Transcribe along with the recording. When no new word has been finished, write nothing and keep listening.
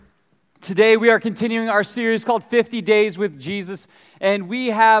Today we are continuing our series called 50 Days with Jesus, and we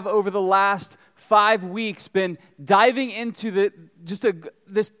have over the last 5 weeks been diving into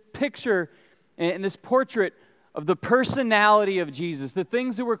this picture and this portrait of the personality of Jesus, the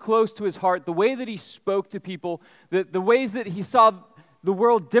things that were close to his heart, the way that he spoke to people, the ways that he saw the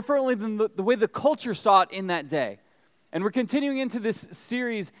world differently than the way the culture saw it in that day. And we're continuing into this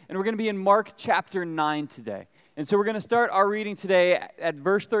series, and we're going to be in Mark chapter 9 today. And so we're going to start our reading today at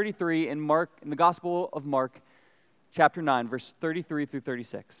verse 33 in the Gospel of Mark, chapter 9, verse 33 through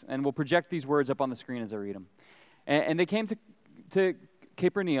 36. And we'll project these words up on the screen as I read them. And they came to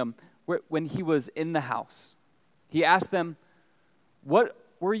Capernaum when he was in the house. He asked them, "What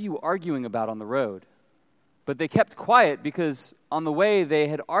were you arguing about on the road?" But they kept quiet because on the way they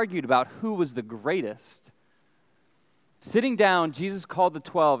had argued about who was the greatest. Sitting down, Jesus called the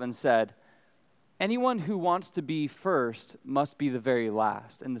 12 and said, "Anyone who wants to be first must be the very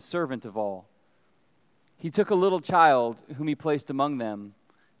last and the servant of all." He took a little child whom he placed among them.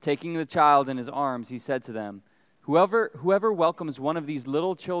 Taking the child in his arms, he said to them, Whoever welcomes one of these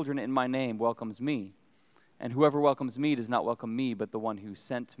little children in my name welcomes me. And whoever welcomes me does not welcome me, but the one who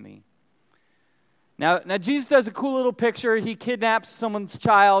sent me." Now Jesus does a cool little picture. He kidnaps someone's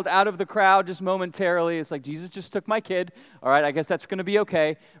child out of the crowd just momentarily. It's like, Jesus just took my kid. All right, I guess that's going to be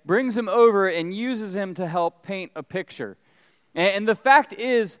okay. Brings him over and uses him to help paint a picture. And the fact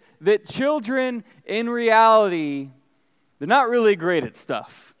is that children, in reality, they're not really great at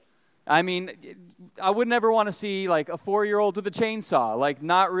stuff. I mean, I would never want to see like a 4-year-old with a chainsaw, like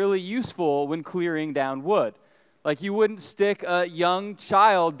not really useful when clearing down wood. Like you wouldn't stick a young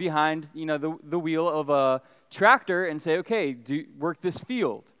child behind, the wheel of a tractor and say, "Okay, work this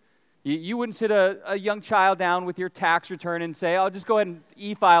field." You wouldn't sit a young child down with your tax return and say, "I'll just go ahead and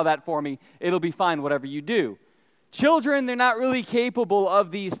e-file that for me. It'll be fine, whatever you do." Children, they're not really capable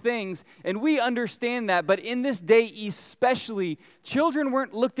of these things, and we understand that. But in this day especially, children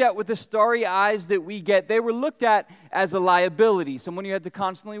weren't looked at with the starry eyes that we get. They were looked at as a liability, someone you had to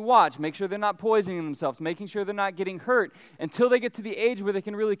constantly watch, make sure they're not poisoning themselves, making sure they're not getting hurt until they get to the age where they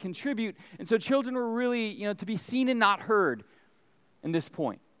can really contribute. And so children were really, to be seen and not heard in this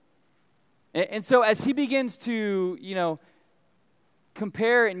point. And so as he begins to,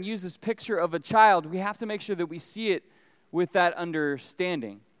 compare and use this picture of a child, we have to make sure that we see it with that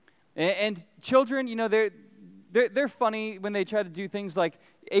understanding. And children, they're funny when they try to do things like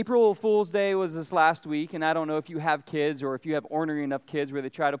April Fool's Day was this last week, and I don't know if you have kids or if you have ornery enough kids where they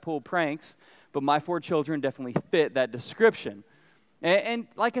try to pull pranks, but my 4 children definitely fit that description. And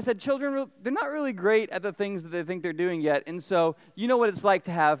like I said, children, they're not really great at the things that they think they're doing yet, and so you know what it's like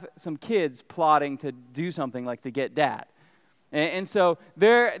to have some kids plotting to do something like to get dad. And so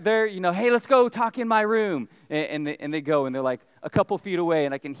they're "Hey, let's go talk in my room." And they go, and they're like a couple feet away,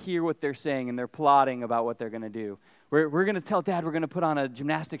 and I can hear what they're saying, and they're plotting about what they're going to do. We're going to tell Dad we're going to put on a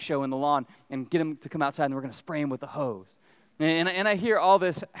gymnastics show in the lawn and get him to come outside, and we're going to spray him with a hose. And I hear all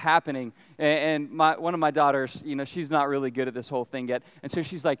this happening, and one of my daughters, she's not really good at this whole thing yet, and so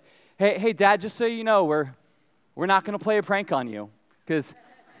she's like, hey, Dad, just so you know, we're not going to play a prank on you, because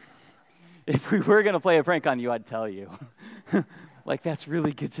if we were going to play a prank on you, I'd tell you. Like, that's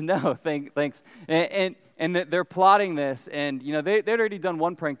really good to know. Thanks. And they're plotting this, and they'd already done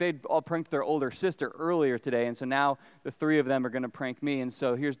one prank. They'd all pranked their older sister earlier today, and so now the 3 of them are going to prank me. And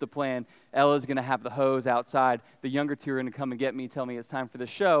so here's the plan: Ella's going to have the hose outside. The younger 2 are going to come and get me, tell me it's time for the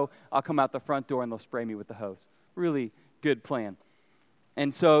show. I'll come out the front door, and they'll spray me with the hose. Really good plan.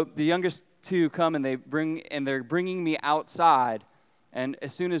 And so the youngest 2 come, and they're bringing me outside. And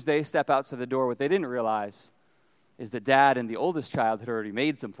as soon as they step outside the door, what they didn't realize is that Dad and the oldest child had already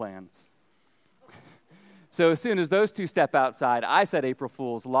made some plans. So as soon as those 2 step outside, I said April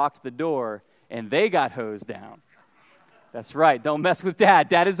Fools, locked the door, and they got hosed down. That's right, don't mess with Dad.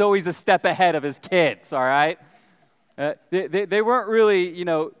 Dad is always a step ahead of his kids, all right? They weren't really,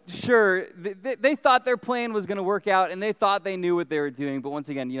 sure. They thought their plan was going to work out, and they thought they knew what they were doing. But once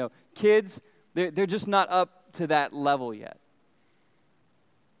again, kids, they're just not up to that level yet.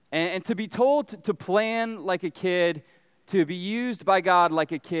 And to be told to plan like a kid, to be used by God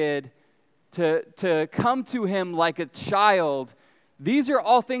like a kid, to come to him like a child, these are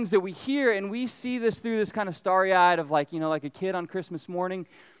all things that we hear, and we see this through this kind of starry-eyed of like a kid on Christmas morning.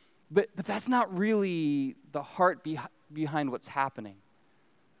 But that's not really the heart behind what's happening.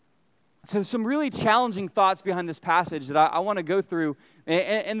 So there's some really challenging thoughts behind this passage that I want to go through.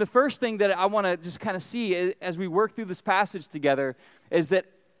 And the first thing that I want to just kind of see as we work through this passage together is that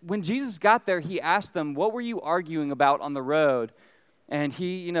when Jesus got there, he asked them, "What were you arguing about on the road?" And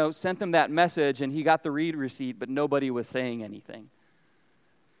he, sent them that message, and he got the read receipt, but nobody was saying anything.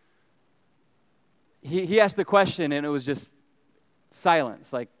 he asked the question, and it was just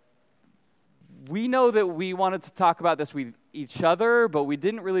silence. Like, we know that we wanted to talk about this with each other, but we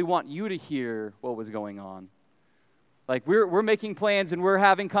didn't really want you to hear what was going on. Like, we're making plans and we're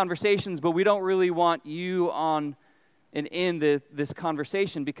having conversations, but we don't really want you on and in this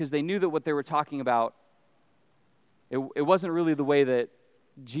conversation, because they knew that what they were talking about, it wasn't really the way that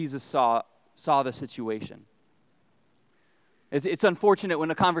Jesus saw the situation. It's unfortunate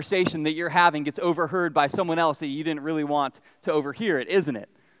when a conversation that you're having gets overheard by someone else that you didn't really want to overhear it, isn't it?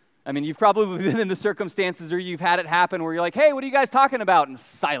 I mean, you've probably been in the circumstances, or you've had it happen where you're like, hey, what are you guys talking about? And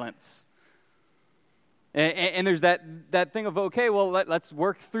silence. And there's that thing of, okay, well, let's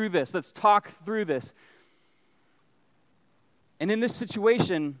work through this. Let's talk through this. And in this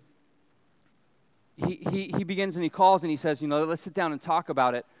situation, he begins and he calls and he says, let's sit down and talk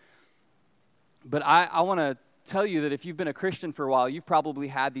about it. But I want to tell you that if you've been a Christian for a while, you've probably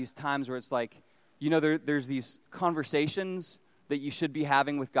had these times where it's like, there's these conversations that you should be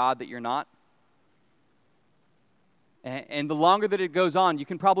having with God that you're not. And the longer that it goes on, you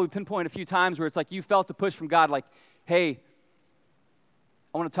can probably pinpoint a few times where it's like you felt a push from God, like, hey,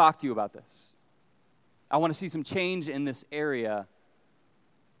 I want to talk to you about this. I want to see some change in this area.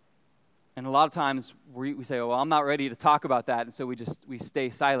 And a lot of times we say, well, I'm not ready to talk about that. And so we stay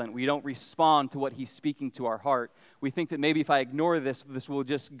silent. We don't respond to what he's speaking to our heart. We think that maybe if I ignore this will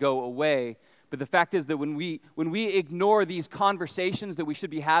just go away. But the fact is that when we ignore these conversations that we should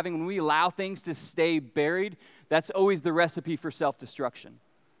be having, when we allow things to stay buried, that's always the recipe for self-destruction.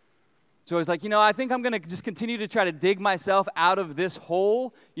 So I was like, I think I'm going to just continue to try to dig myself out of this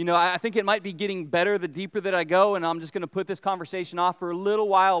hole. I think it might be getting better the deeper that I go, and I'm just going to put this conversation off for a little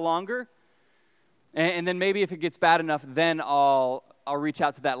while longer. And then maybe if it gets bad enough, then I'll reach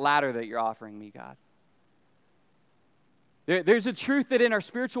out to that ladder that you're offering me, God. There's a truth that in our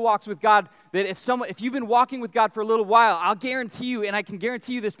spiritual walks with God, that if you've been walking with God for a little while, I'll guarantee you, and I can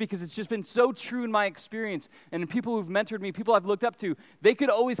guarantee you this because it's just been so true in my experience, and in people who've mentored me, people I've looked up to, they could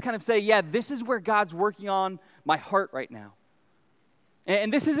always kind of say, yeah, this is where God's working on my heart right now.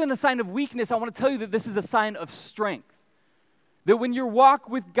 And this isn't a sign of weakness. I want to tell you that this is a sign of strength. That when your walk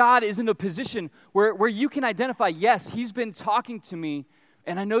with God is in a position where you can identify, yes, he's been talking to me,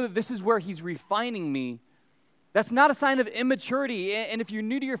 and I know that this is where he's refining me, that's not a sign of immaturity. And if you're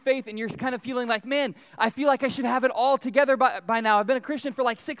new to your faith and you're kind of feeling like, man, I feel like I should have it all together by now. I've been a Christian for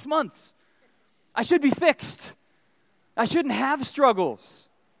like 6 months. I should be fixed. I shouldn't have struggles.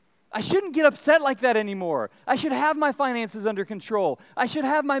 I shouldn't get upset like that anymore. I should have my finances under control. I should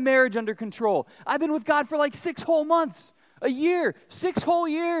have my marriage under control. I've been with God for like 6 whole months, a year, 6 whole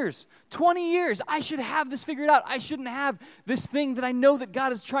years, 20 years. I should have this figured out. I shouldn't have this thing that I know that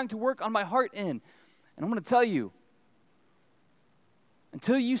God is trying to work on my heart in. And I'm going to tell you,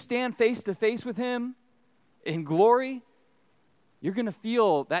 until you stand face to face with him in glory, you're going to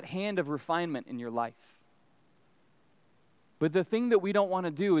feel that hand of refinement in your life. But the thing that we don't want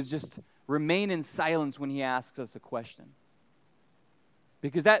to do is just remain in silence when he asks us a question.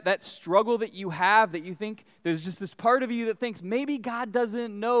 Because that struggle that you have, that you think, there's just this part of you that thinks, maybe God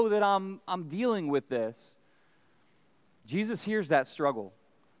doesn't know that I'm dealing with this. Jesus hears that struggle.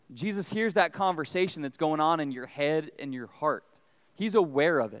 Jesus hears that conversation that's going on in your head and your heart. He's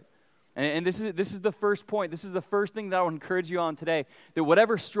aware of it. And this is the first point. This is the first thing that I would encourage you on today, that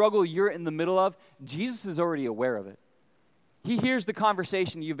whatever struggle you're in the middle of, Jesus is already aware of it. He hears the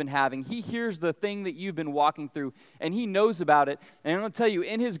conversation you've been having. He hears the thing that you've been walking through, and he knows about it. And I'm going to tell you,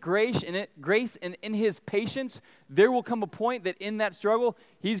 in his grace and in his patience, there will come a point that in that struggle,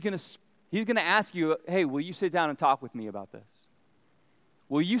 he's going to ask you, hey, will you sit down and talk with me about this?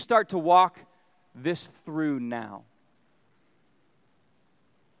 Will you start to walk this through now?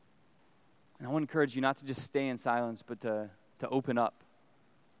 And I want to encourage you not to just stay in silence, but to open up,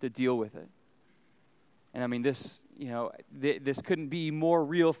 to deal with it. And I mean, this couldn't be more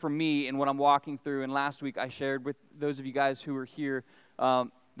real for me in what I'm walking through. And last week I shared with those of you guys who were here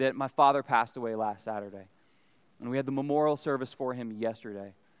that my father passed away last Saturday. And we had the memorial service for him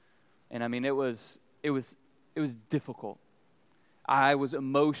yesterday. And I mean, it was difficult. I was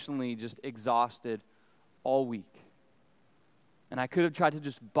emotionally just exhausted all week. And I could have tried to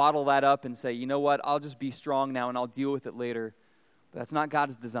just bottle that up and say, you know what, I'll just be strong now and I'll deal with it later. But that's not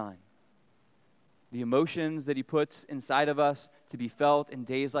God's design. The emotions that he puts inside of us to be felt in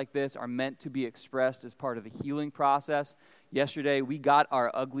days like this are meant to be expressed as part of the healing process. Yesterday, we got our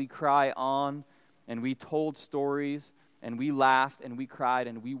ugly cry on, and we told stories, and we laughed, and we cried,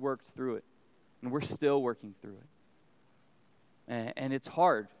 and we worked through it. And we're still working through it. And it's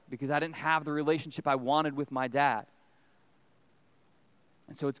hard because I didn't have the relationship I wanted with my dad.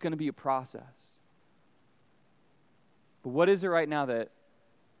 And so it's going to be a process. But what is it right now that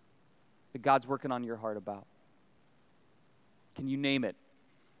God's working on your heart about? Can you name it?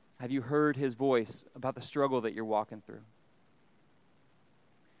 Have you heard his voice about the struggle that you're walking through?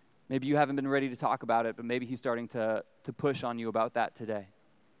 Maybe you haven't been ready to talk about it, but maybe he's starting to push on you about that today.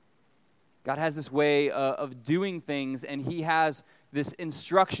 God has this way of doing things, and he has this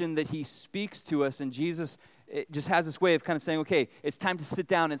instruction that he speaks to us, and Jesus just has this way of kind of saying, okay, it's time to sit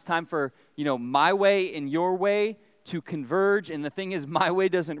down. It's time for, my way and your way to converge, and the thing is, my way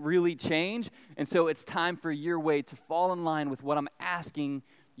doesn't really change, and so it's time for your way to fall in line with what I'm asking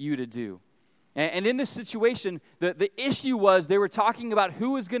you to do. And in this situation, the issue was they were talking about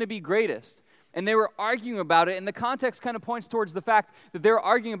who was going to be greatest. And they were arguing about it. And the context kind of points towards the fact that they were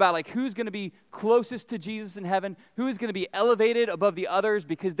arguing about like who's going to be closest to Jesus in heaven, who is going to be elevated above the others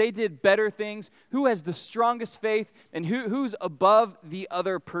because they did better things, who has the strongest faith, and who's above the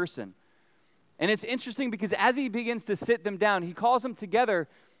other person. And it's interesting because as he begins to sit them down, he calls them together.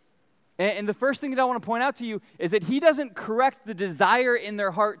 And the first thing that I want to point out to you is that he doesn't correct the desire in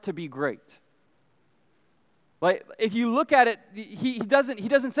their heart to be great. Like, if you look at it, he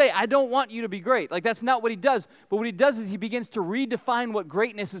doesn't say, I don't want you to be great. Like, that's not what he does. But what he does is he begins to redefine what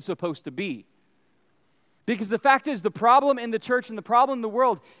greatness is supposed to be. Because the fact is, the problem in the church and the problem in the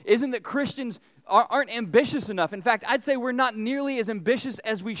world isn't that Christians aren't ambitious enough. In fact, I'd say we're not nearly as ambitious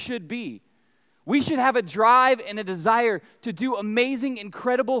as we should be. We should have a drive and a desire to do amazing,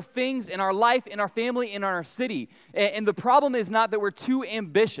 incredible things in our life, in our family, in our city. And the problem is not that we're too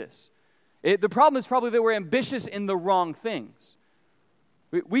ambitious. The problem is probably that we're ambitious in the wrong things.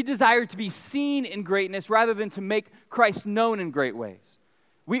 We desire to be seen in greatness rather than to make Christ known in great ways.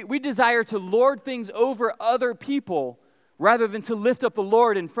 We desire to lord things over other people rather than to lift up the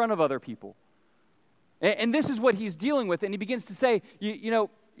Lord in front of other people. And this is what he's dealing with. And he begins to say,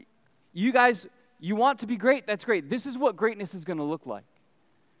 you guys, you want to be great? That's great. This is what greatness is going to look like.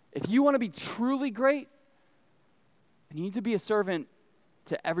 If you want to be truly great, then you need to be a servant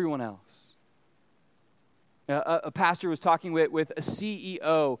to everyone else. A pastor was talking with a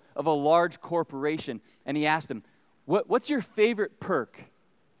CEO of a large corporation, and he asked him, what's your favorite perk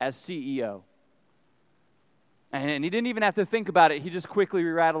as CEO? And he didn't even have to think about it. He just quickly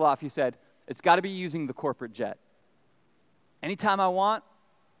rattled off. He said, it's got to be using the corporate jet. Anytime I want,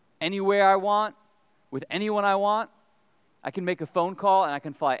 anywhere I want, with anyone I want, I can make a phone call and I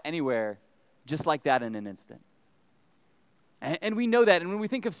can fly anywhere just like that in an instant. And we know that. And when we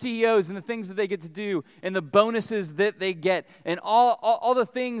think of CEOs and the things that they get to do and the bonuses that they get and all the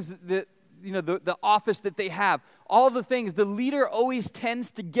things that, the office that they have, all the things, the leader always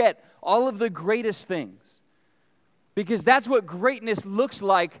tends to get all of the greatest things. Because that's what greatness looks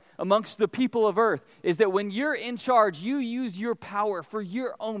like amongst the people of earth, is that when you're in charge, you use your power for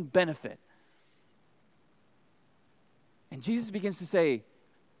your own benefit. And Jesus begins to say,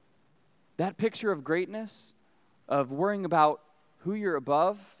 that picture of greatness, of worrying about who you're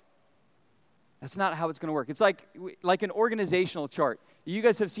above, that's not how it's going to work. It's like an organizational chart. You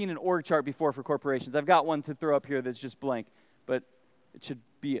guys have seen an org chart before for corporations. I've got one to throw up here that's just blank, but it should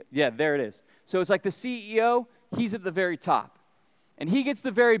be it. Yeah, there it is. So it's like the CEO, he's at the very top, and he gets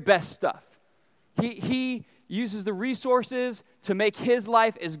the very best stuff. He uses the resources to make his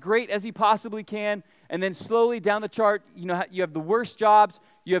life as great as he possibly can, and then slowly down the chart, you have the worst jobs,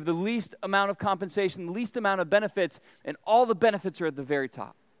 you have the least amount of compensation, the least amount of benefits, and all the benefits are at the very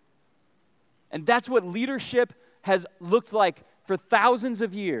top. And that's what leadership has looked like for thousands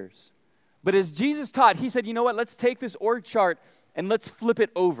of years. But as Jesus taught, he said, you know what, let's take this org chart and let's flip it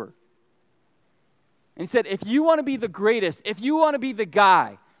over. And he said, if you want to be the greatest, if you want to be the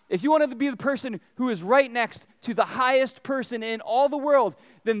guy, if you want to be the person who is right next to the highest person in all the world,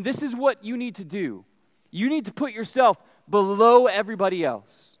 then this is what you need to do. You need to put yourself below everybody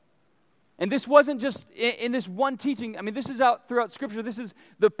else. And this wasn't just in this one teaching. I mean, this is out throughout Scripture. This is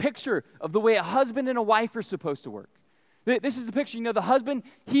the picture of the way a husband and a wife are supposed to work. This is the picture. The husband,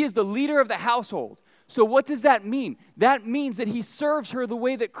 he is the leader of the household. So what does that mean? That means that he serves her the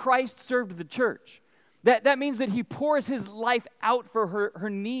way that Christ served the church. That means that he pours his life out for her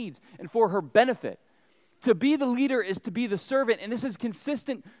needs and for her benefit. To be the leader is to be the servant, and this is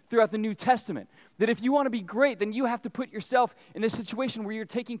consistent throughout the New Testament. That if you want to be great, then you have to put yourself in this situation where you're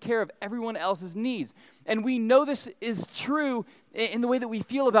taking care of everyone else's needs. And we know this is true in the way that we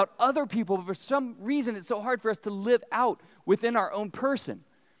feel about other people, but for some reason it's so hard for us to live out within our own person.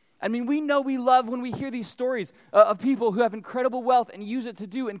 I mean, we know we love when we hear these stories of people who have incredible wealth and use it to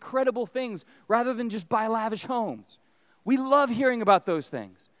do incredible things rather than just buy lavish homes. We love hearing about those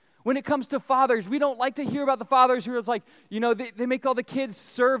things. When it comes to fathers, we don't like to hear about the fathers who are like, they make all the kids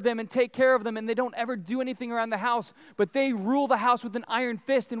serve them and take care of them, and they don't ever do anything around the house, but they rule the house with an iron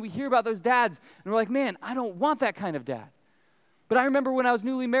fist, and we hear about those dads, and we're like, man, I don't want that kind of dad. But I remember when I was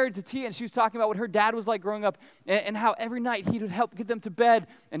newly married to Tia, and she was talking about what her dad was like growing up, and how every night he would help get them to bed,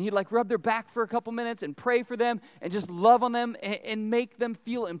 and he'd like rub their back for a couple minutes and pray for them and just love on them and make them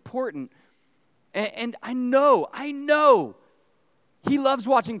feel important. And I know he loves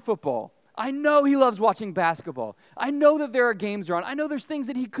watching football. I know he loves watching basketball. I know that there are games around. I know there's things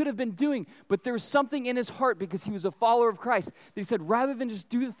that he could have been doing, but there was something in his heart because he was a follower of Christ that he said, rather than just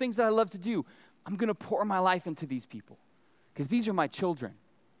do the things that I love to do, I'm going to pour my life into these people because these are my children,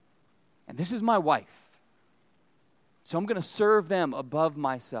 and this is my wife. So I'm going to serve them above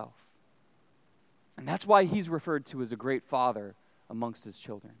myself. And that's why he's referred to as a great father amongst his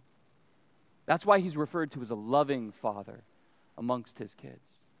children. That's why he's referred to as a loving father amongst his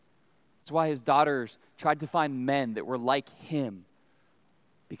kids. That's why his daughters tried to find men that were like him,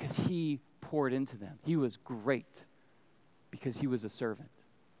 because he poured into them. He was great because he was a servant.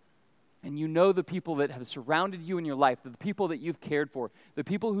 And you know the people that have surrounded you in your life, the people that you've cared for, the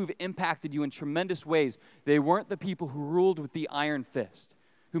people who've impacted you in tremendous ways, they weren't the people who ruled with the iron fist,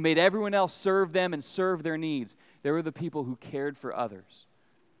 who made everyone else serve them and serve their needs. They were the people who cared for others.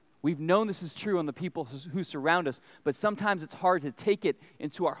 We've known this is true on the people who surround us, but sometimes it's hard to take it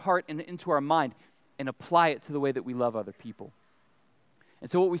into our heart and into our mind and apply it to the way that we love other people. And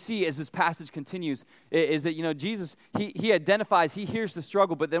so what we see as this passage continues is that, Jesus, he identifies, he hears the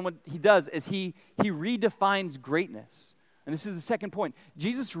struggle, but then what he does is he redefines greatness. And this is the second point.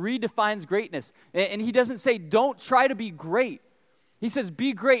 Jesus redefines greatness. And he doesn't say, don't try to be great. He says,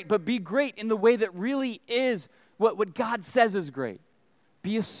 be great, but be great in the way that really is what God says is great.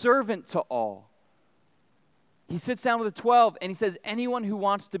 Be a servant to all. He sits down with the 12 and he says, anyone who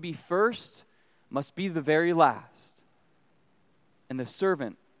wants to be first must be the very last and the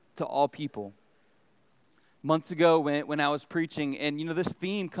servant to all people. Months ago when I was preaching, and this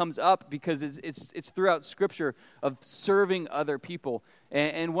theme comes up because it's throughout Scripture of serving other people.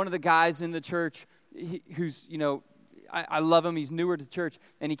 And one of the guys in the church, who's, I love him, he's newer to church,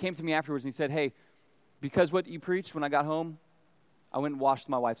 and he came to me afterwards and he said, hey, because what you preached when I got home, I went and washed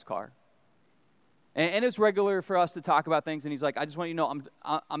my wife's car. And it's regular for us to talk about things, and he's like, I just want you to know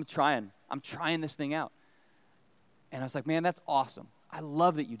I'm trying this thing out. And I was like, man, that's awesome. I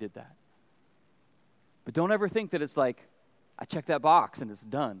love that you did that. But don't ever think that it's like, I checked that box and it's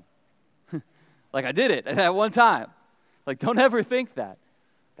done. Like I did it at one time. Like don't ever think that.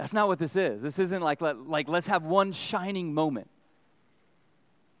 That's not what this is. This isn't like let's have one shining moment.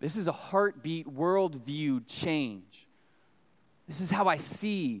 This is a heartbeat, worldview change. This is how I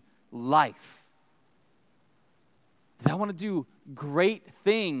see life. I want to do great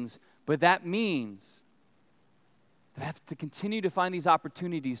things, but that means that I have to continue to find these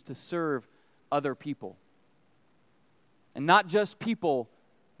opportunities to serve other people. And not just people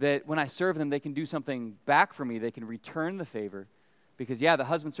that when I serve them, they can do something back for me. They can return the favor. Because, the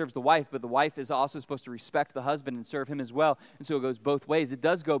husband serves the wife, but the wife is also supposed to respect the husband and serve him as well. And so it goes both ways. It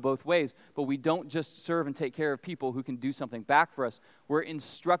does go both ways, but we don't just serve and take care of people who can do something back for us. We're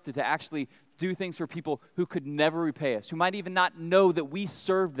instructed to actually do things for people who could never repay us, who might even not know that we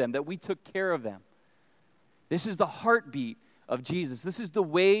served them, that we took care of them. This is the heartbeat of Jesus. This is the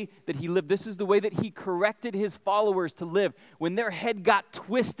way that he lived. This is the way that he corrected his followers to live when their head got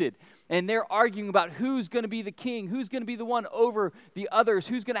twisted and they're arguing about who's going to be the king, who's going to be the one over the others,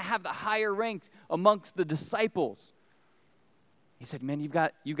 who's going to have the higher rank amongst the disciples. He said, man, you've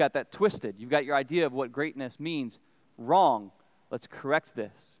got that twisted. You've got your idea of what greatness means wrong. Let's correct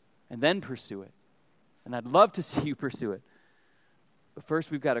this and then pursue it. And I'd love to see you pursue it. But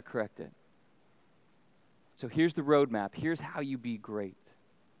first, we've got to correct it. So here's the roadmap. Here's how you be great.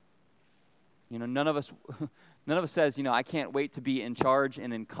 None of us says, I can't wait to be in charge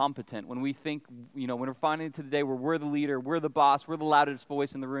and incompetent. When we think, when we're finding to the day where we're the leader, we're the boss, we're the loudest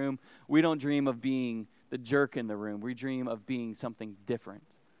voice in the room, we don't dream of being the jerk in the room. We dream of being something different.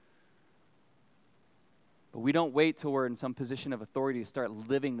 But we don't wait till we're in some position of authority to start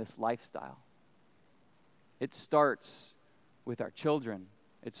living this lifestyle. It starts with our children.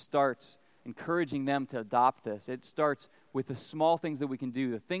 It starts encouraging them to adopt this. It starts with the small things that we can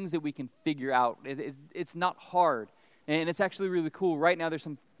do, the things that we can figure out. It's not hard, and it's actually really cool. Right now,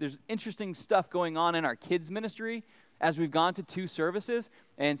 there's interesting stuff going on in our kids ministry as we've gone to 2 services,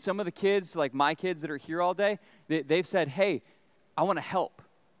 and some of the kids, like my kids that are here all day, they've said, hey, I want to help.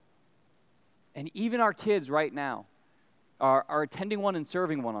 And even our kids right now are attending one and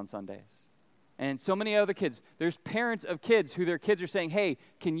serving one on Sundays. and so many other kids. There's parents of kids who their kids are saying, hey,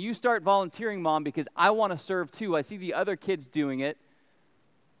 can you start volunteering, Mom, because I want to serve too. I see the other kids doing it,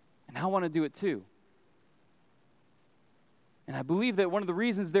 and I want to do it too. And I believe that one of the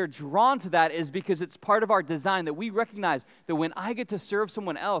reasons they're drawn to that is because it's part of our design, that we recognize that when I get to serve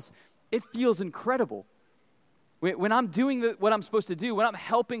someone else, it feels incredible. When I'm doing what I'm supposed to do, when I'm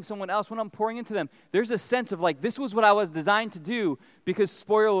helping someone else, when I'm pouring into them, there's a sense of like, this was what I was designed to do because,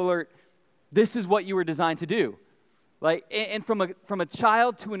 spoiler alert, this is what you were designed to do. Like, and from a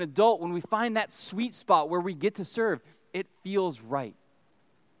child to an adult, when we find that sweet spot where we get to serve, it feels right.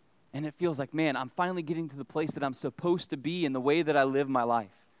 And it feels like, man, I'm finally getting to the place that I'm supposed to be in the way that I live my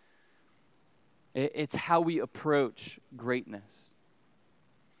life. It's how we approach greatness.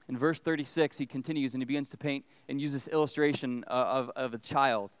 In verse 36, he continues and he begins to paint and use this illustration of a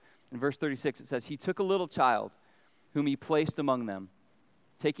child. In verse 36, it says, he took a little child whom he placed among them.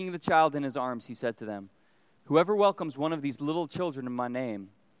 Taking the child in his arms, he said to them, whoever welcomes one of these little children in my name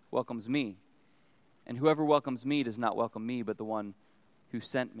welcomes me. And whoever welcomes me does not welcome me, but the one who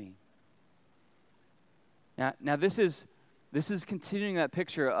sent me. Now this is continuing that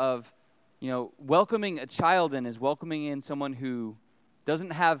picture of, welcoming a child in is welcoming in someone who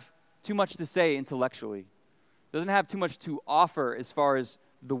doesn't have too much to say intellectually, doesn't have too much to offer as far as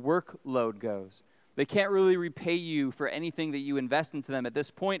the workload goes. They can't really repay you for anything that you invest into them at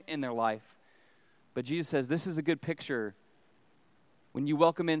this point in their life. But Jesus says this is a good picture when you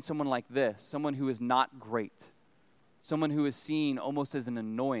welcome in someone like this, someone who is not great, someone who is seen almost as an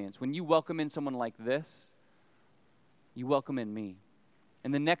annoyance. When you welcome in someone like this, you welcome in me.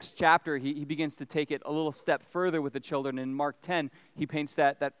 In the next chapter, he begins to take it a little step further with the children. In Mark 10, he paints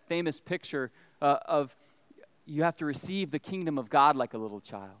that famous picture of you have to receive the kingdom of God like a little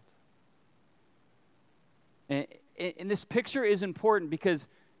child. And this picture is important because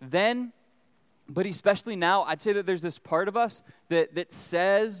then, but especially now, I'd say that there's this part of us that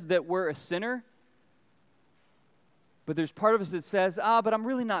says that we're a sinner, but there's part of us that says, but I'm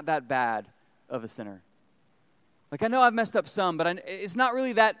really not that bad of a sinner. Like, I know I've messed up some, but it's not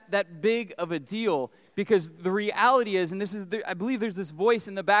really that big of a deal, because the reality is, and I believe there's this voice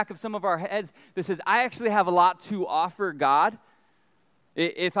in the back of some of our heads that says, I actually have a lot to offer God.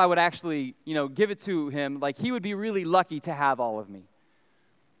 If I would actually, give it to him, like, he would be really lucky to have all of me.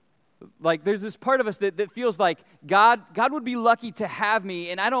 Like, there's this part of us that feels like God would be lucky to have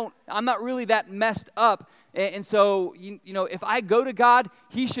me, and I'm not really that messed up. And so, if I go to God,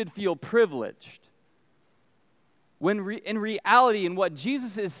 he should feel privileged. When in reality, and what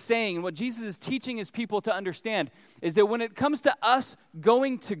Jesus is saying, and what Jesus is teaching his people to understand, is that when it comes to us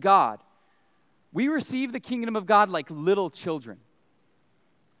going to God, we receive the kingdom of God like little children.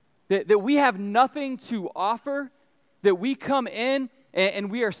 That we have nothing to offer, that we come in and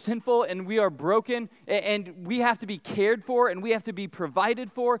we are sinful and we are broken and we have to be cared for and we have to be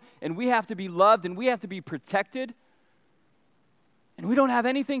provided for and we have to be loved and we have to be protected. And we don't have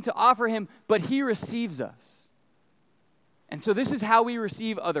anything to offer him, but he receives us. And so this is how we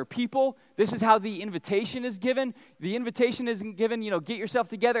receive other people. This is how the invitation is given. The invitation isn't given, get yourself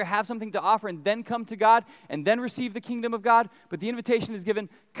together, have something to offer, and then come to God, and then receive the kingdom of God. But the invitation is given,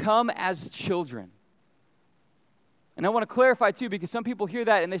 come as children. And I want to clarify, too, because some people hear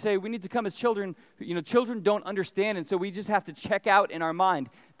that, and they say, we need to come as children. Children don't understand, and so we just have to check out in our mind.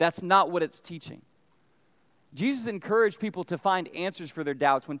 That's not what it's teaching. Jesus encouraged people to find answers for their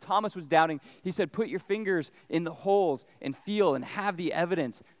doubts. When Thomas was doubting, he said, put your fingers in the holes and feel and have the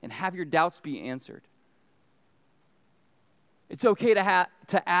evidence and have your doubts be answered. It's okay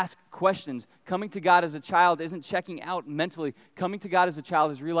to ask questions. Coming to God as a child isn't checking out mentally. Coming to God as a child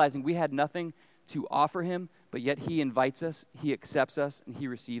is realizing we had nothing to offer him, but yet he invites us, he accepts us, and he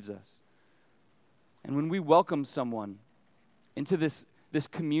receives us. And when we welcome someone into this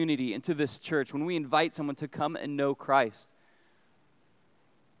community, into this church, when we invite someone to come and know Christ,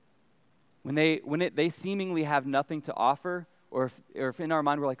 when they seemingly have nothing to offer, or if in our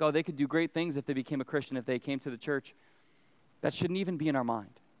mind we're like, oh, they could do great things if they became a Christian, if they came to the church, that shouldn't even be in our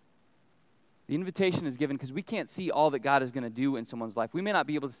mind. The invitation is given because we can't see all that God is going to do in someone's life. We may not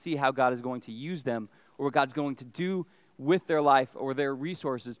be able to see how God is going to use them or what God's going to do with their life or their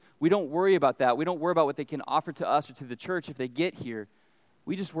resources. We don't worry about that. We don't worry about what they can offer to us or to the church if they get here.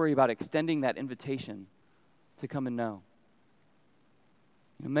 We just worry about extending that invitation to come and know.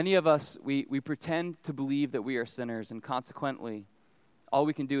 Many of us, we pretend to believe that we are sinners, and consequently, all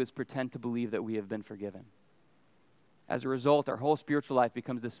we can do is pretend to believe that we have been forgiven. As a result, our whole spiritual life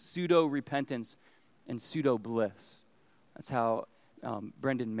becomes this pseudo-repentance and pseudo-bliss. That's how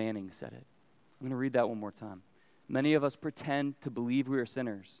Brendan Manning said it. I'm going to read that one more time. Many of us pretend to believe we are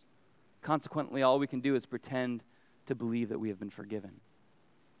sinners, Consequently, all we can do is pretend to believe that we have been forgiven.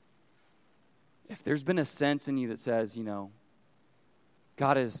 If there's been a sense in you that says,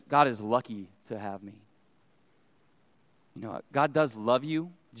 God is lucky to have me. God does love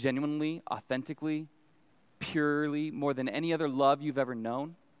you genuinely, authentically, purely, more than any other love you've ever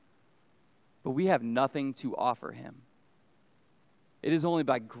known. But we have nothing to offer him. It is only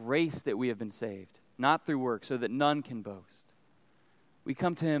by grace that we have been saved, not through works, so that none can boast. We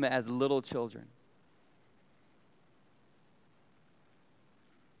come to him as little children.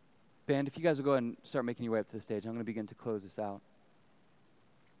 Band, if you guys will go ahead and start making your way up to the stage, I'm going to begin to close this out.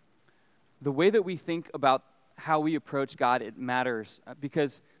 The way that we think about how we approach God, it matters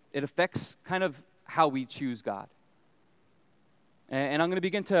because it affects kind of how we choose God. And I'm going to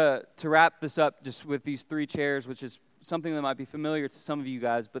begin to wrap this up just with these 3 chairs, which is something that might be familiar to some of you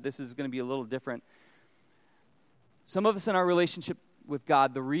guys, but this is going to be a little different. Some of us in our relationship with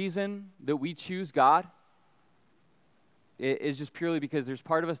God, the reason that we choose God is just purely because there's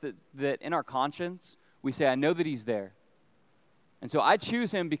part of us that in our conscience, we say, I know that he's there. And so I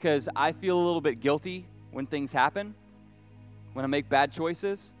choose him because I feel a little bit guilty when things happen, when I make bad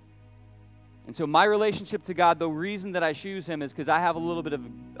choices. And so my relationship to God, the reason that I choose him is because I have a little bit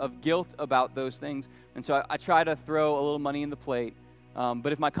of guilt about those things. And so I try to throw a little money in the plate.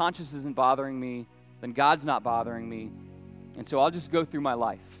 But if my conscience isn't bothering me, then God's not bothering me. And so I'll just go through my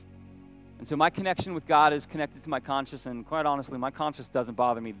life. And so my connection with God is connected to my conscience. And quite honestly, my conscience doesn't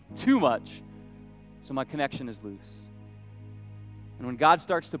bother me too much. So my connection is loose. And when God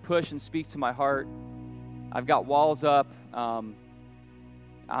starts to push and speak to my heart, I've got walls up. I'm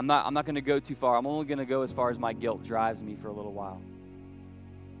not going to go too far. I'm only going to go as far as my guilt drives me for a little while.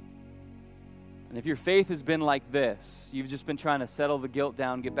 And if your faith has been like this, you've just been trying to settle the guilt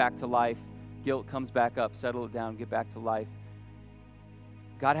down, get back to life. Guilt comes back up, settle it down, get back to life.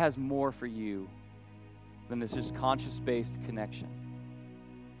 God has more for you than this just conscious-based connection.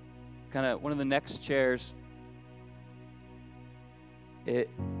 Kind of one of the next chairs, it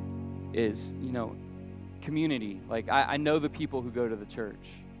is, community. Like, I know the people who go to the church.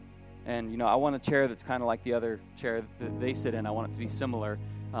 And, I want a chair that's kind of like the other chair that they sit in. I want it to be similar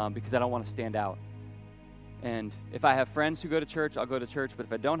because I don't want to stand out. And if I have friends who go to church, I'll go to church. But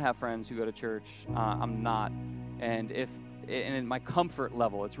if I don't have friends who go to church, I'm not. And in my comfort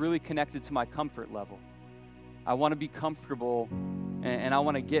level, it's really connected to my comfort level. I want to be comfortable and I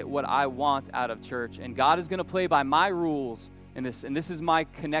want to get what I want out of church. And God is going to play by my rules in this. And this is my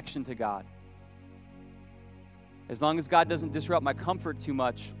connection to God. As long as God doesn't disrupt my comfort too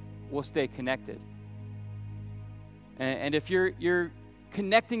much, we'll stay connected. And if you're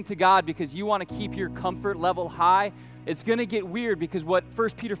connecting to God because you want to keep your comfort level high, it's going to get weird because what 1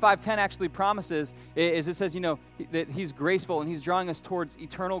 Peter 5:10 actually promises is it says, that he's graceful and he's drawing us towards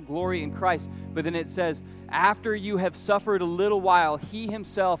eternal glory in Christ. But then it says, after you have suffered a little while, he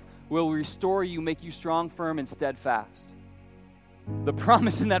himself will restore you, make you strong, firm, and steadfast. The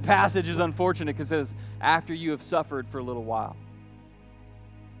promise in that passage is unfortunate because it says, after you have suffered for a little while.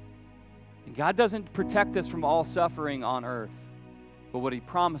 And God doesn't protect us from all suffering on earth, but what he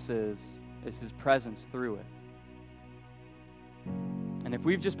promises is his presence through it. And if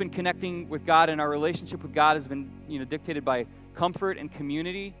we've just been connecting with God and our relationship with God has been, dictated by comfort and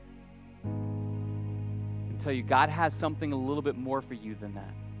community, I can tell you, God has something a little bit more for you than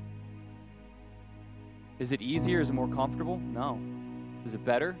that. Is it easier? Is it more comfortable? No. Is it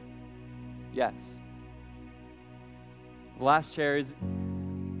better? Yes. The last chair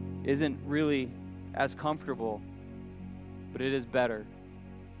isn't really as comfortable, but it is better.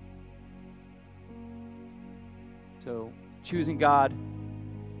 So, choosing God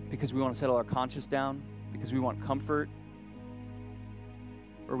because we want to settle our conscience down, because we want comfort,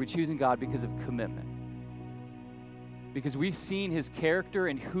 or are we choosing God because of commitment? Because we've seen his character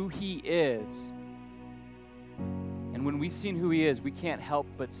and who he is. And when we've seen who he is, we can't help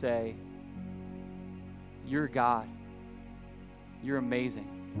but say, you're God. You're amazing.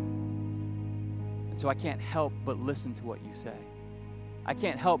 And so I can't help but listen to what you say. I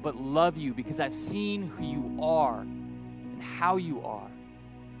can't help but love you because I've seen who you are and how you are.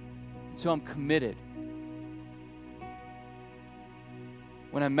 And so I'm committed.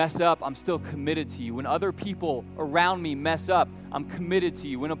 When I mess up, I'm still committed to you. When other people around me mess up, I'm committed to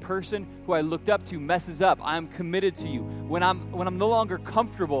you. When a person who I looked up to messes up, I'm committed to you. When I'm no longer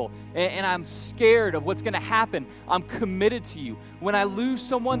comfortable and I'm scared of what's going to happen, I'm committed to you. When I lose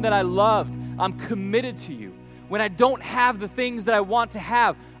someone that I loved, I'm committed to you. When I don't have the things that I want to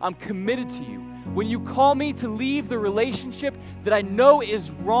have, I'm committed to you. When you call me to leave the relationship that I know is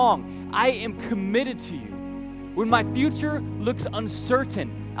wrong, I am committed to you. When my future looks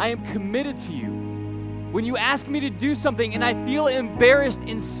uncertain, I am committed to you. When you ask me to do something and I feel embarrassed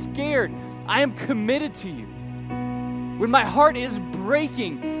and scared, I am committed to you. When my heart is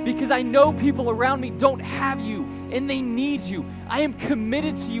breaking because I know people around me don't have you and they need you, I am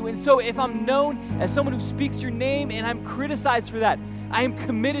committed to you. And so if I'm known as someone who speaks your name and I'm criticized for that, I am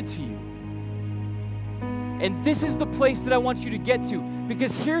committed to you. And this is the place that I want you to get to,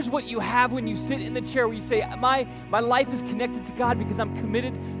 because here's what you have when you sit in the chair where you say, my life is connected to God because I'm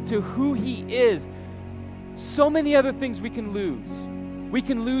committed to who He is. So many other things we can lose. We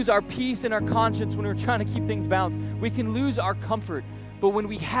can lose our peace and our conscience when we're trying to keep things balanced. We can lose our comfort. But when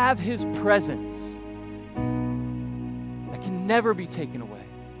we have His presence, that can never be taken away.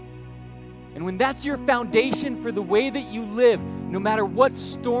 And when that's your foundation for the way that you live, no matter what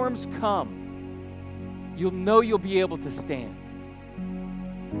storms come, you'll know you'll be able to stand.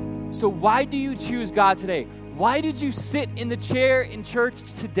 So why do you choose God today? Why did you sit in the chair in church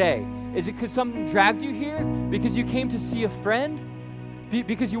today? Is it because something dragged you here? Because you came to see a friend?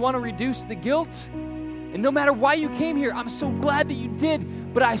 Because you want to reduce the guilt? And no matter why you came here, I'm so glad that you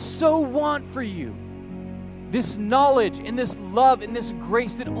did, but I so want for you this knowledge and this love and this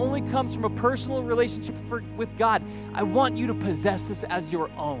grace that only comes from a personal relationship with God. I want you to possess this as your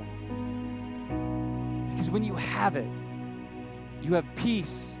own. Because when you have it, you have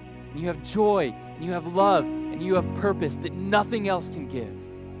peace, and you have joy, and you have love, and you have purpose that nothing else can give.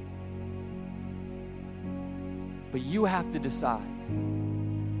 But you have to decide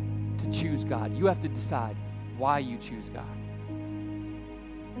to choose God. You have to decide why you choose God.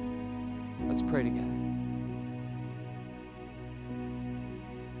 Let's pray together.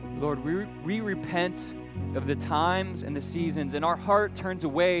 Lord, we repent of the times and the seasons, and our heart turns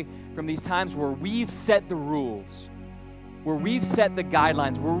away from these times where we've set the rules, where we've set the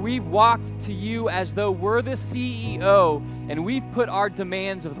guidelines, where we've walked to you as though we're the CEO and we've put our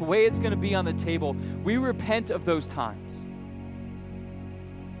demands of the way it's going to be on the table. We repent of those times.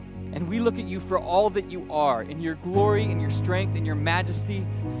 And we look at you for all that you are, in your glory, in your strength, in your majesty,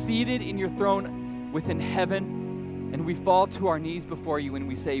 seated in your throne within heaven. And we fall to our knees before you and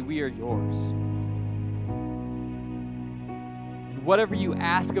we say, we are yours. And whatever you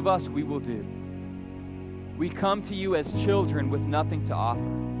ask of us, we will do. We come to you as children with nothing to offer,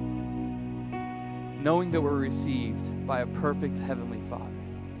 knowing that we're received by a perfect Heavenly Father.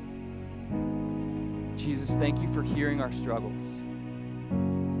 Jesus, thank you for hearing our struggles.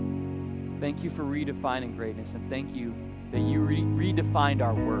 Thank you for redefining greatness, and thank you that you redefined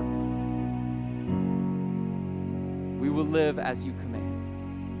our worth. We will live as you command.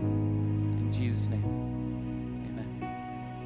 In Jesus' name.